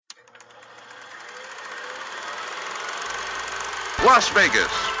Las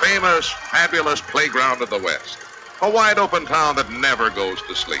Vegas, famous, fabulous playground of the West. A wide-open town that never goes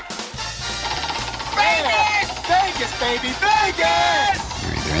to sleep. Vegas! Vegas, baby, Vegas!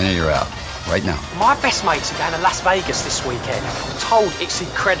 You're either in or you're out. Right now. My best mates are going to Las Vegas this weekend. I'm told it's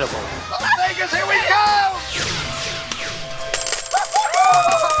incredible. Vegas, here we go!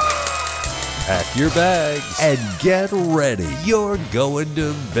 Pack your bags and get ready. You're going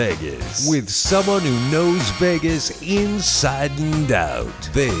to Vegas with someone who knows Vegas inside and out.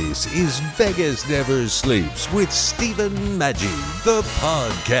 This is Vegas Never Sleeps with Stephen Maggi, the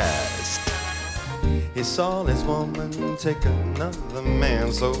podcast. He saw his woman take another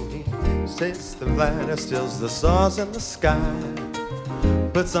man, so he takes the ladder, steals the stars in the sky,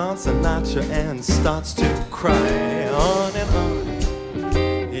 puts on Sinatra and starts to cry. On and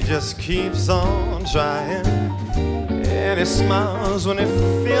on, he just keeps on trying, and he smiles when he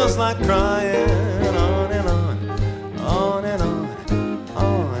feels like crying. On and on, on and on,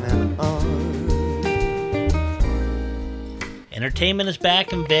 on and on. Entertainment is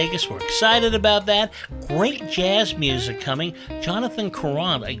back in Vegas. We're excited about that. Great jazz music coming. Jonathan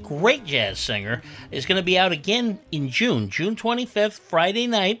Courant, a great jazz singer, is going to be out again in June 25th, Friday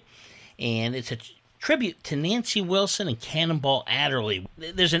night. And it's a tribute to Nancy Wilson and Cannonball Adderley.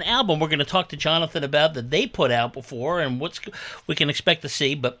 There's an album we're going to talk to Jonathan about that they put out before and what we can expect to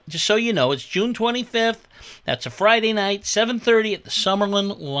see. But just so you know, it's June 25th. That's a Friday night, 7:30 at the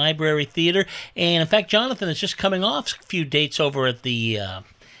Summerlin Library Theater. And in fact, Jonathan is just coming off a few dates over at the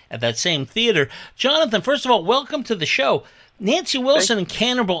at that same theater. Jonathan, first of all, welcome to the show. Nancy Wilson and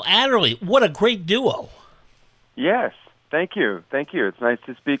Cannonball Adderley, what a great duo. Yes, thank you. Thank you. It's nice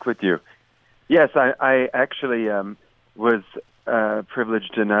to speak with you. Yes, I actually was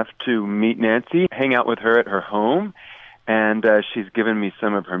privileged enough to meet Nancy, hang out with her at her home, and she's given me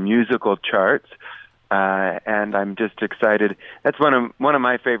some of her musical charts, and I'm just excited. That's one of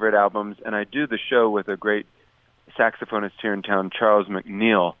my favorite albums, and I do the show with a great saxophonist here in town, Charles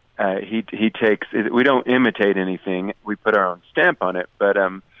McNeil. He takes, we don't imitate anything, we put our own stamp on it, but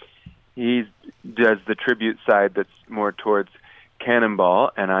he does the tribute side that's more towards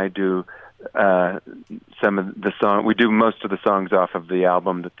Cannonball, and I do some of the song. We do most of the songs off of the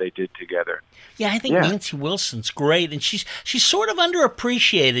album that they did together. Yeah, I think Nancy Wilson's great, and she's sort of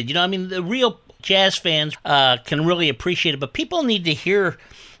underappreciated. You know, I mean, the real jazz fans can really appreciate it, but people need to hear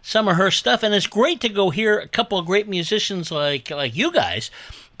some of her stuff, and it's great to go hear a couple of great musicians like you guys,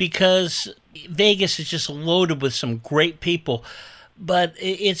 because Vegas is just loaded with some great people. But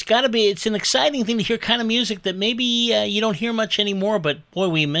it's an exciting thing to hear kind of music that maybe you don't hear much anymore, but boy,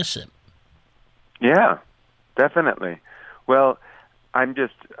 we miss it. Yeah, definitely. Well,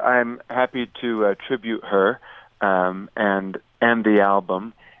 I'm happy to tribute her and the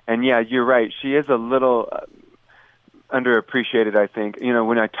album. And yeah, you're right. She is a little underappreciated, I think. You know,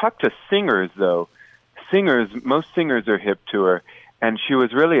 when I talk to singers, though, most singers are hip to her, and she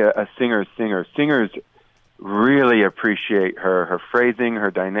was really a singer's singer. Singers really appreciate her phrasing, her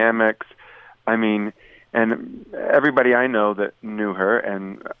dynamics. I mean, and everybody I know that knew her,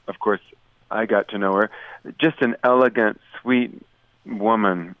 and of course I got to know her, just an elegant, sweet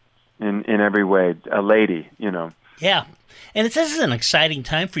woman in every way, a lady, you know. Yeah, and this is an exciting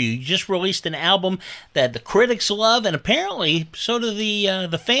time for you. You just released an album that the critics love, and apparently so do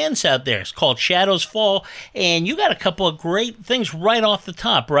the fans out there. It's called Shadows Fall, and you got a couple of great things right off the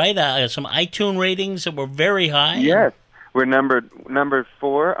top, right? Some iTunes ratings that were very high. Yes, we're number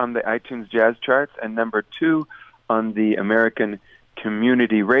 4 on the iTunes Jazz charts and number 2 on the American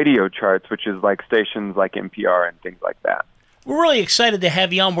Community Radio charts, which is like stations like NPR and things like that. We're really excited to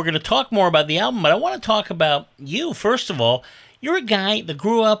have you on. We're going to talk more about the album, but I want to talk about you. First of all, you're a guy that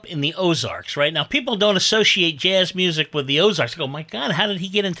grew up in the Ozarks, right? Now, people don't associate jazz music with the Ozarks. I go, my God, how did he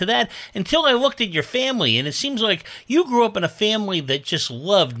get into that? Until I looked at your family, and it seems like you grew up in a family that just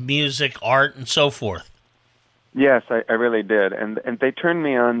loved music, art, and so forth. Yes, I really did. And they turned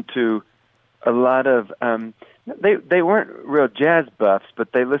me on to a lot of... They weren't real jazz buffs,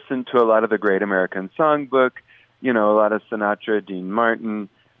 but they listened to a lot of the Great American Songbook, you know, a lot of Sinatra, Dean Martin,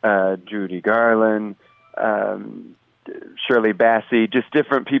 Judy Garland, Shirley Bassey, just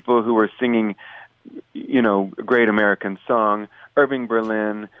different people who were singing, you know, Great American Song, Irving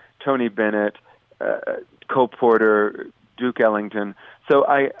Berlin, Tony Bennett, Cole Porter, Duke Ellington. So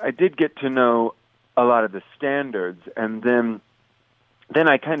I did get to know a lot of the standards, and then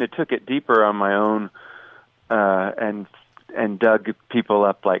I kind of took it deeper on my own, and dug people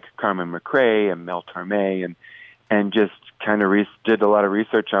up like Carmen McRae and Mel Torme, and just kind of did a lot of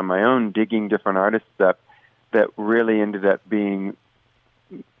research on my own, digging different artists up that really ended up being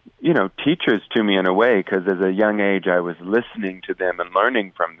teachers to me in a way, because as a young age I was listening to them and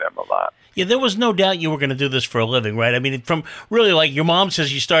learning from them a lot. Yeah, there was no doubt you were going to do this for a living, right? I mean, from really, like your mom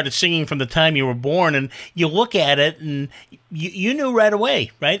says, you started singing from the time you were born, and you look at it and you knew right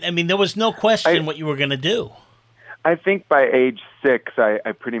away, right? I mean, there was no question what you were going to do. I think by age 6,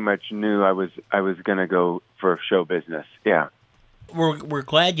 I pretty much knew I was going to go for show business. Yeah. We're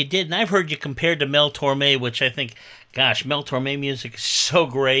glad you did, and I've heard you compared to Mel Torme, which I think, gosh, Mel Torme music is so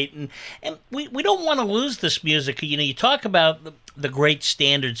great, and we don't want to lose this music. You talk about the great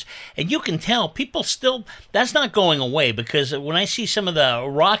standards, and you can tell people still, that's not going away, because when I see some of the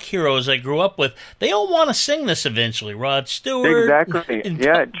rock heroes I grew up with, they all want to sing this eventually. Rod Stewart. Exactly.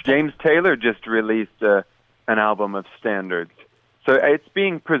 Yeah, James Taylor just released an album of standards. So it's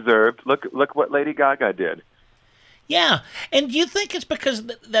being preserved. Look what Lady Gaga did. Yeah, and do you think it's because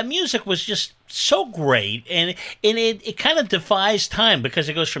that music was just so great, and it kind of defies time, because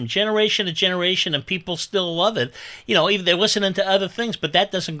it goes from generation to generation, and people still love it. Even they're listening to other things, but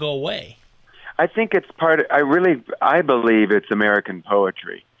that doesn't go away. I think it's I believe it's American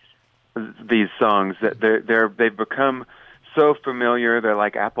poetry. These songs that they've become so familiar. They're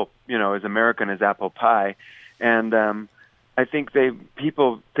like as American as apple pie, and I think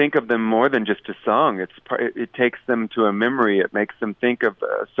people think of them more than just a song. It takes them to a memory. It makes them think of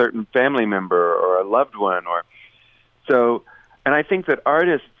a certain family member or a loved one, and I think that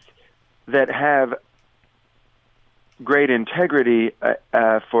artists that have great integrity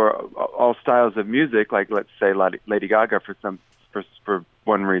for all styles of music, like let's say Lady Gaga for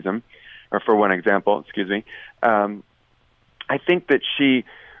one reason, or for one example, excuse me. I think that she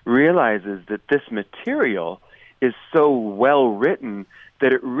realizes that this material is so well written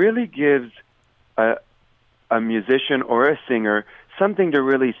that it really gives a musician or a singer something to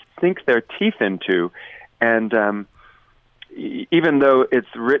really sink their teeth into. And even though it's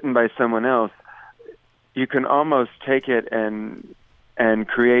written by someone else, you can almost take it and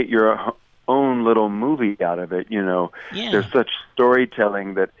create your own little movie out of it. Yeah. There's such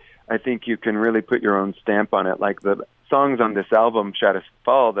storytelling that I think you can really put your own stamp on it. Like the songs on this album, Shadows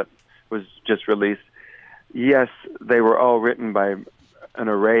Fall, that was just released, yes, they were all written by an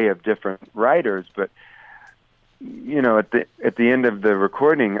array of different writers, but at the end of the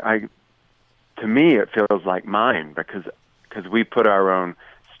recording, to me it feels like mine, because we put our own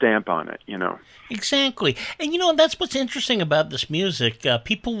stamp on it. Exactly. And that's what's interesting about this music.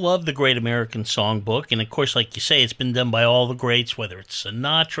 People love the Great American Songbook, and of course, like you say, it's been done by all the greats, whether it's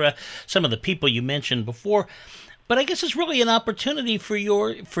Sinatra, some of the people you mentioned before. But I guess it's really an opportunity for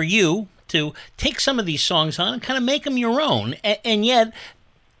you to take some of these songs on and kind of make them your own, and yet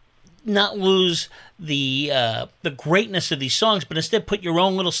not lose the greatness of these songs, but instead put your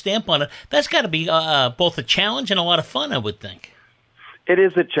own little stamp on it. That's got to be both a challenge and a lot of fun, I would think. It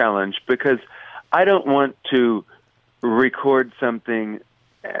is a challenge, because I don't want to record something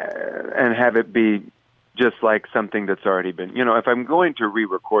and have it be just like something that's already been. If I'm going to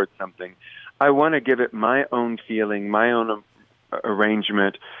re-record something, I want to give it my own feeling, my own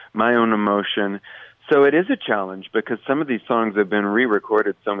arrangement, my own emotion. So it is a challenge, because some of these songs have been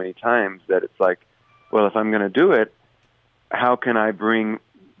re-recorded so many times that it's like, well, if I'm going to do it, how can I bring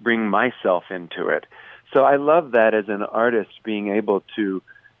myself into it? So I love that as an artist, being able to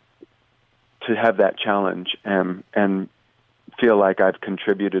have that challenge and feel like I've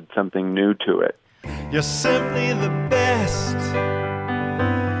contributed something new to it. You're simply the best,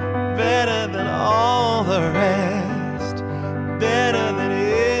 better than all the rest, better than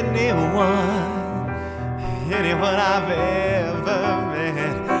anyone I've ever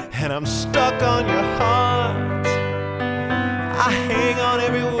met. And I'm stuck on your heart, I hang on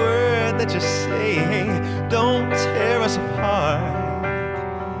every word that you say. Don't tear us apart,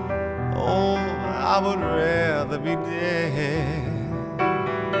 oh, I would rather be dead.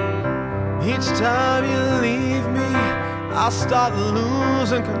 Each time you leave me, I start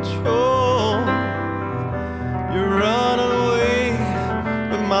losing control. You run away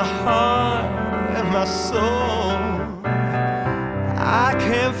with my heart and my soul. I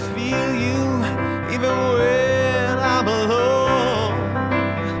can't feel you even when I'm alone.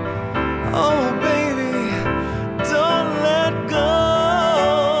 Oh baby, don't let go.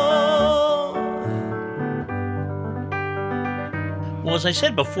 Well, as I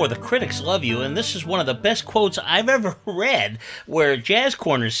said before, the critics love you, and this is one of the best quotes I've ever read, where Jazz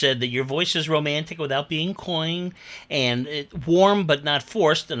Corner said that your voice is romantic without being cloying, and warm but not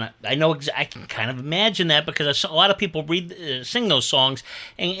forced. And I know I can kind of imagine that, because a lot of people sing those songs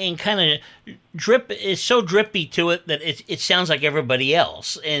and kind of is so drippy to it that it sounds like everybody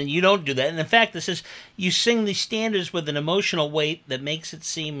else, and you don't do that. And in fact, this is, you sing these standards with an emotional weight that makes it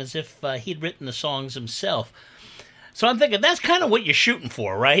seem as if he'd written the songs himself. So I'm thinking that's kind of what you're shooting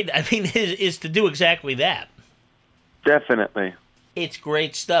for, right? I mean, is to do exactly that. Definitely. It's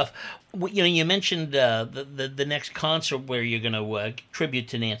great stuff. You mentioned the next concert where you're going to tribute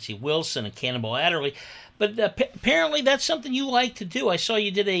to Nancy Wilson and Cannonball Adderley, but apparently that's something you like to do. I saw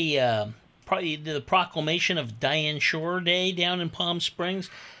you did you did the proclamation of Diane Shore Day down in Palm Springs.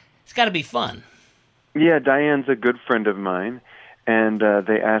 It's got to be fun. Yeah, Diane's a good friend of mine, and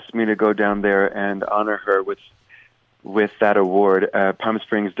they asked me to go down there and honor her with that award. Palm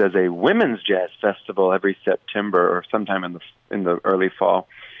Springs does a women's jazz festival every September or sometime in the early fall,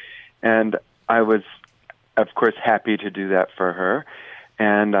 and I was, of course, happy to do that for her.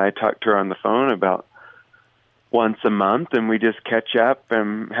 And I talked to her on the phone about once a month, and we just catch up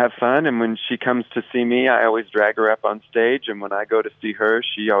and have fun. And when she comes to see me, I always drag her up on stage, and when I go to see her,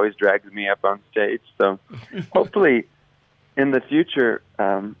 she always drags me up on stage. So hopefully in the future,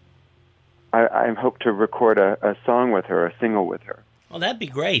 I hope to record a song with her, a single with her. Well, that'd be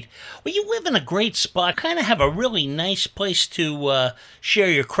great. Well, you live in a great spot, kind of have a really nice place to share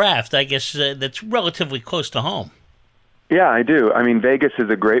your craft, I guess, that's relatively close to home. Yeah, I do. I mean, Vegas is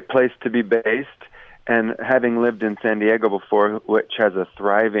a great place to be based, and having lived in San Diego before, which has a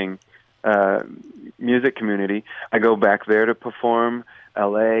thriving music community, I go back there to perform,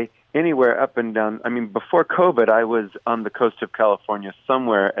 L.A., anywhere up and down. I mean, before COVID, I was on the coast of California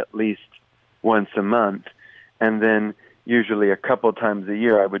somewhere at least once a month, and then usually a couple times a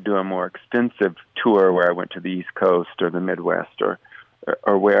year I would do a more extensive tour where I went to the East Coast or the Midwest or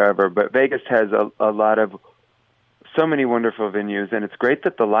wherever. But Vegas has a lot of so many wonderful venues, and it's great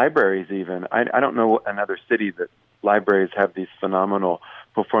that the libraries even, I don't know another city that libraries have these phenomenal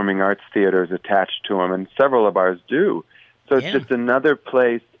performing arts theaters attached to them, and several of ours do. So it's just another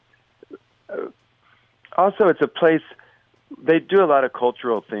place. Also, it's a place, they do a lot of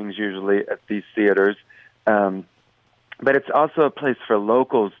cultural things usually at these theaters, but it's also a place for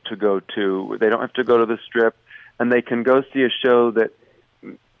locals to go to. They don't have to go to the Strip, and they can go see a show that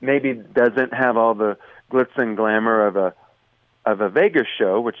maybe doesn't have all the glitz and glamour of a Vegas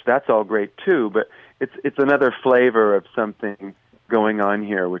show, which that's all great too, but it's another flavor of something going on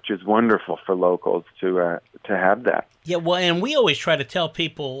here, which is wonderful for locals to have that. Yeah, well, and we always try to tell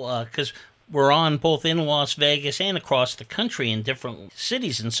people, because we're on both in Las Vegas and across the country in different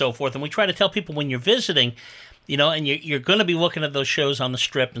cities and so forth, and we try to tell people when you're visiting, and you're going to be looking at those shows on the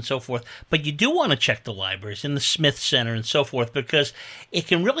Strip and so forth, but you do want to check the libraries in the Smith Center and so forth, because it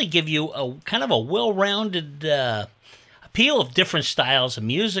can really give you a kind of a well-rounded appeal of different styles of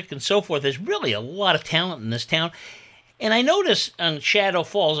music and so forth. There's really a lot of talent in this town. And I noticed on Shadow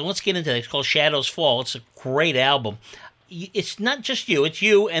Falls, and let's get into that, it's called Shadows Fall. It's a great album. It's not just you, it's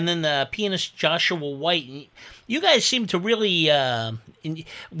you and then the pianist Joshua White. You guys seem to really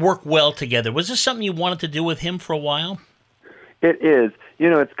work well together. Was this something you wanted to do with him for a while? It is.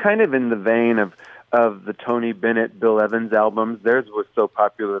 It's kind of in the vein of the Tony Bennett, Bill Evans albums. Theirs was so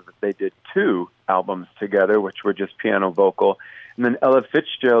popular that they did 2 albums together, which were just piano vocal. And then Ella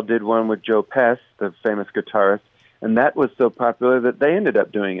Fitzgerald did one with Joe Pass, the famous guitarist, and that was so popular that they ended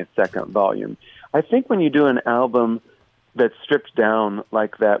up doing a second volume. I think when you do an album that's stripped down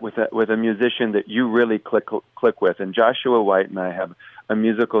like that with a musician that you really click with, and Joshua White and I have a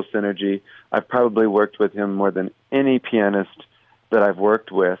musical synergy. I've probably worked with him more than any pianist that I've worked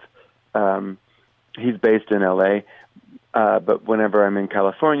with. He's based in L.A., but whenever I'm in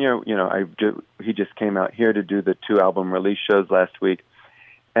California, he just came out here to do the 2 album release shows last week.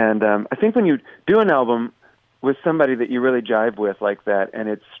 And I think when you do an album with somebody that you really jive with like that, and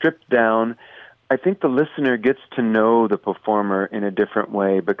it's stripped down, I think the listener gets to know the performer in a different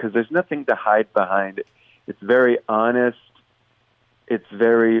way because there's nothing to hide behind it. It's very honest. It's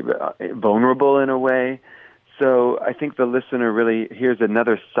very vulnerable in a way. So I think the listener really hears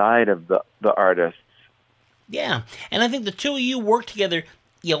another side of the artist. Yeah, and I think the two of you work together,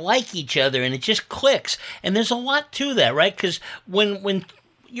 you like each other, and it just clicks. And there's a lot to that, right? Because when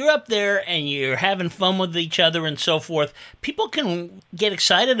you're up there and you're having fun with each other and so forth, people can get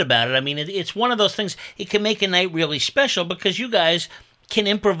excited about it. I mean, it's one of those things, it can make a night really special because you guys can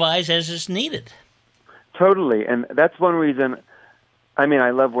improvise as is needed. Totally, and that's one reason, I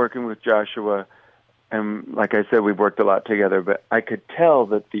love working with Joshua and like I said, we've worked a lot together, but I could tell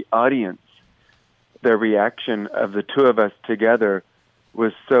that the audience, their reaction of the two of us together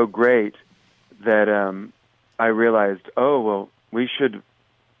was so great that I realized, oh, well, we should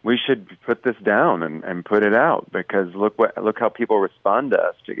put this down and put it out, because look how people respond to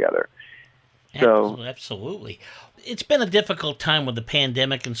us together. So absolutely. It's been a difficult time with the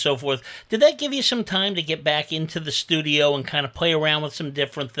pandemic and so forth. Did that give you some time to get back into the studio and kind of play around with some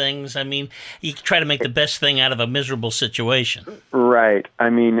different things? I mean, you try to make the best thing out of a miserable situation. Right.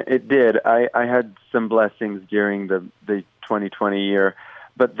 I mean, it did. I had some blessings during the 2020 year.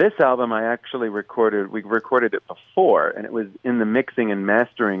 But this album we recorded it before, and it was in the mixing and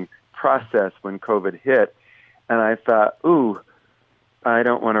mastering process when COVID hit. And I thought, I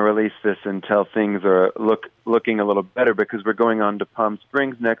don't want to release this until things are looking a little better, because we're going on to Palm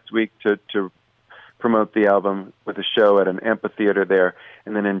Springs next week to promote the album with a show at an amphitheater there.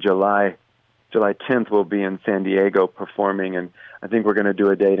 And then in July 10th, we'll be in San Diego performing. And I think we're going to do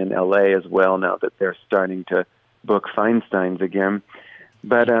a date in LA as well now that they're starting to book Feinstein's again.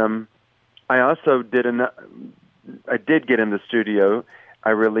 But I also did get in the studio. I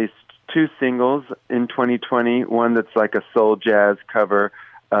released 2 singles in 2020, one that's like a soul jazz cover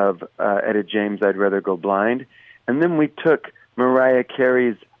of Etta James' I'd Rather Go Blind. And then we took Mariah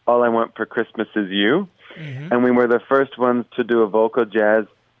Carey's All I Want for Christmas Is You, and we were the first ones to do a vocal jazz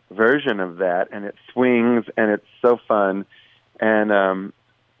version of that, and it swings, and it's so fun, and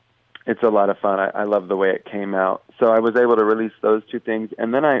it's a lot of fun. I love the way it came out. So I was able to release those 2 things,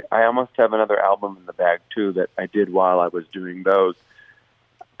 and then I almost have another album in the bag, too, that I did while I was doing those.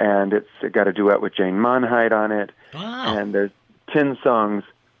 And it's got a duet with Jane Monheit on it. Wow. And there's 10 songs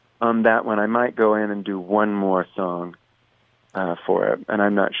on that one. I might go in and do one more song for it. And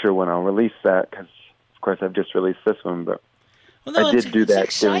I'm not sure when I'll release that, because, of course, I've just released this one. But I did do that.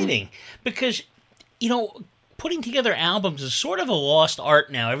 It's exciting because, putting together albums is sort of a lost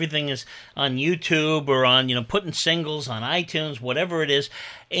art now. Everything is on YouTube or on, putting singles on iTunes, whatever it is.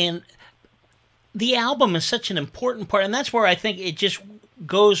 And the album is such an important part. And that's where I think it just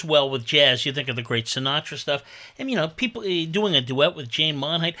goes well with jazz. You think of the great Sinatra stuff, and people doing a duet with Jane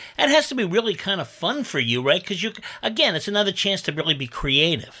Monheit. That has to be really kind of fun for you, right? Because it's another chance to really be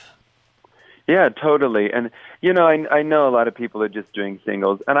creative. Yeah, totally. And I know a lot of people are just doing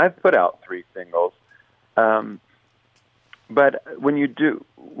singles, and I've put out 3 singles. But when you do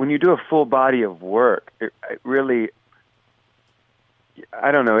a full body of work, it really,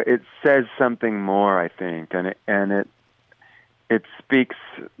 I don't know, it says something more, I think, and it speaks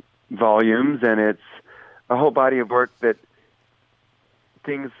volumes, and it's a whole body of work that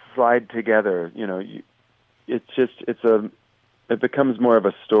things slide together. It becomes more of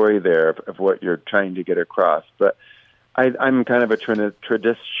a story there of what you're trying to get across. But I'm kind of a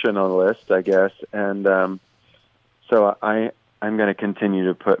traditionalist, I guess, and so I'm going to continue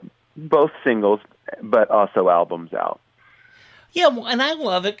to put both singles, but also albums out. Yeah, well, and I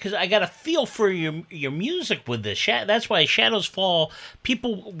love it because I got a feel for your music with this. That's why Shadows Fall,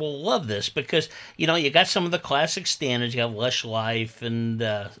 people will love this because, you got some of the classic standards. You got Lush Life and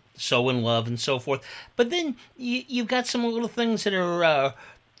So in Love and so forth. But then you've got some little things that are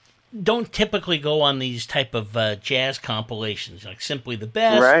don't typically go on these type of jazz compilations, like Simply the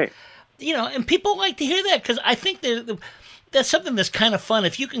Best. Right. And people like to hear that because I think that's something that's kind of fun.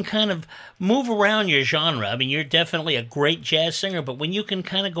 If you can kind of move around your genre, I mean, you're definitely a great jazz singer, but when you can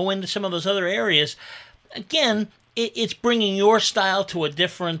kind of go into some of those other areas, again, it's bringing your style to a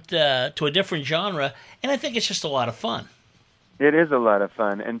different genre, and I think it's just a lot of fun. It is a lot of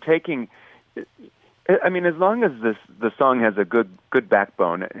fun, and I mean, as long as the song has a good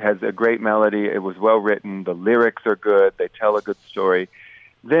backbone, it has a great melody, it was well written, the lyrics are good, they tell a good story,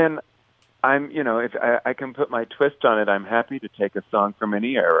 then if I can put my twist on it, I'm happy to take a song from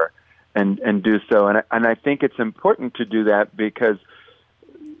any era and do so. And I think it's important to do that because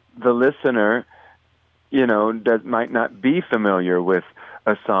the listener, might not be familiar with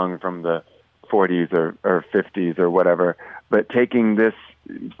a song from the 40s or 50s or whatever, but taking this,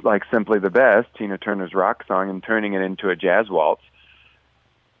 like Simply the Best, Tina Turner's rock song, and turning it into a jazz waltz,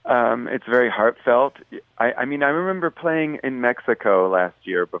 it's very heartfelt. I remember playing in Mexico last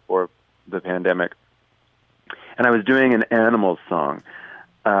year before the pandemic, and I was doing an Animals song,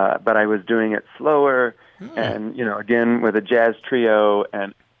 but I was doing it slower, and again with a jazz trio,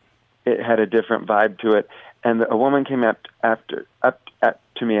 and it had a different vibe to it. And a woman came up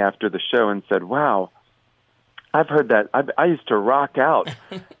to me after the show and said, "Wow, I've heard that. I used to rock out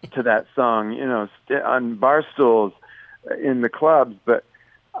to that song, on bar stools in the clubs, but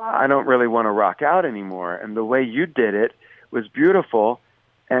I don't really want to rock out anymore. And the way you did it was beautiful,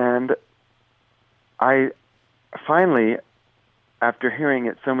 and I finally, after hearing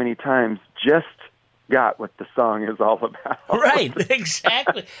it so many times, just got what the song is all about. Right,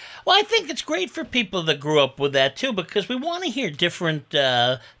 exactly. Well, I think it's great for people that grew up with that, too, because we want to hear different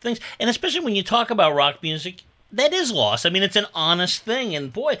things. And especially when you talk about rock music, that is lost. I mean, it's an honest thing.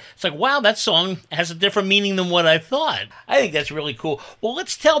 And boy, it's like, wow, that song has a different meaning than what I thought. I think that's really cool. Well,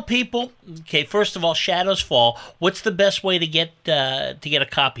 let's tell people, okay, first of all, Shadows Fall. What's the best way to get a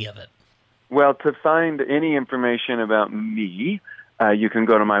copy of it? Well, to find any information about me, you can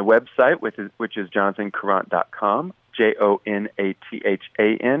go to my website, which is jonathankarrant.com,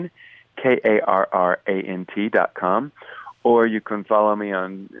 JONATHANKARRANT.com. Or you can follow me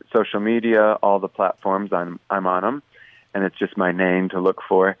on social media, all the platforms. I'm on them, and it's just my name to look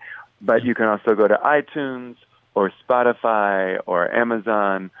for. But you can also go to iTunes or Spotify or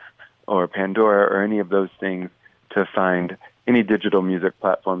Amazon or Pandora or any of those things to find any digital music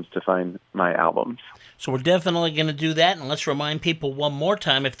platforms to find my albums. So we're definitely going to do that. And let's remind people one more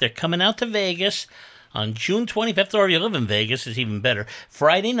time, if they're coming out to Vegas on June 25th, or if you live in Vegas, it's even better,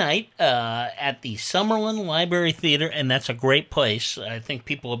 Friday night at the Summerlin Library Theater, and that's a great place. I think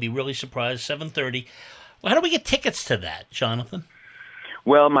people will be really surprised, 7:30. Well, how do we get tickets to that, Jonathan?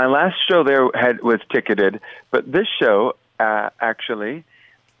 Well, my last show there was ticketed, but this show actually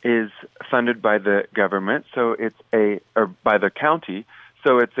is funded by the government, or by the county,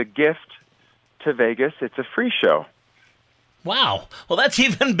 so it's a gift to Vegas. It's a free show. Wow. Well, that's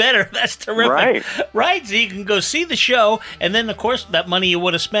even better. That's terrific. Right. So you can go see the show, and then, of course, that money you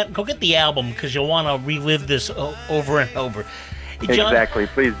would have spent, go get the album, because you'll want to relive this over and over. Hey, exactly.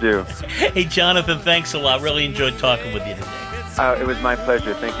 Please do. Hey, Jonathan, thanks a lot. Really enjoyed talking with you today. It was my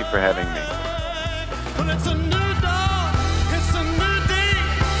pleasure. Thank you for having me. Well, it's a new dawn. It's a new day.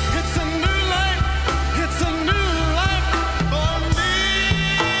 It's a new life. It's a new life for me.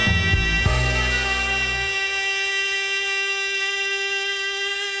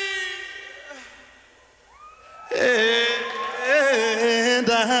 And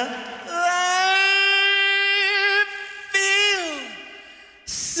I feel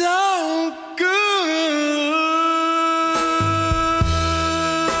so good.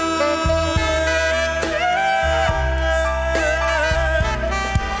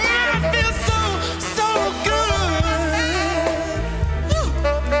 I feel so good.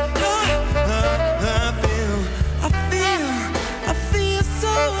 I feel so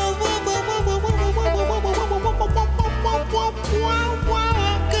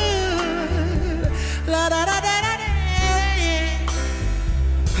good. La da da da da da.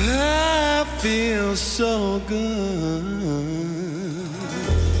 I feel so good.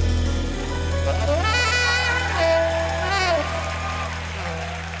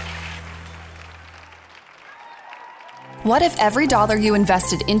 What if every dollar you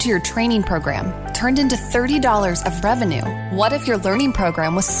invested into your training program turned into $30 of revenue? What if your learning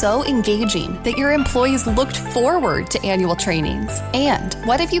program was so engaging that your employees looked forward to annual trainings? And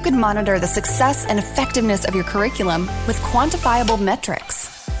what if you could monitor the success and effectiveness of your curriculum with quantifiable metrics?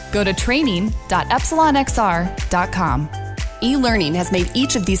 Go to training.epsilonxr.com. E-learning has made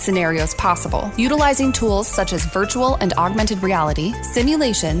each of these scenarios possible, utilizing tools such as virtual and augmented reality,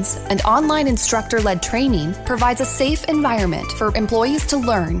 simulations, and online instructor-led training provides a safe environment for employees to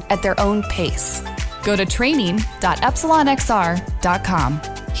learn at their own pace. Go to training.epsilonxr.com.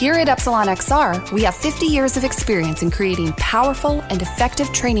 Here at Epsilon XR, we have 50 years of experience in creating powerful and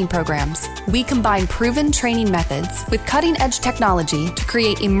effective training programs. We combine proven training methods with cutting-edge technology to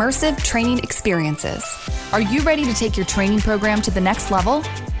create immersive training experiences. Are you ready to take your training program to the next level?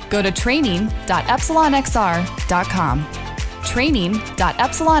 Go to training.epsilonxr.com.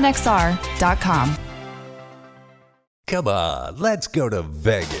 Training.epsilonxr.com. Come on, let's go to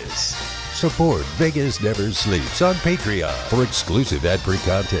Vegas. Support Vegas Never Sleeps on Patreon for exclusive ad-free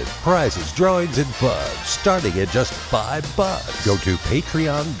content, prizes, drawings, and fun, starting at just $5. Go to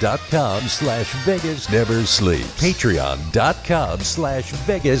patreon.com/Vegas Never Sleeps.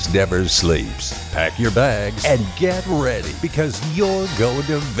 Patreon.com/Vegas Never Sleeps. Pack your bags and get ready because you're going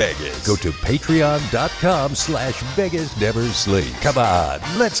to Vegas. Go to patreon.com/Vegas Never Sleeps. Come on,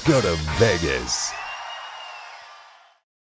 let's go to Vegas.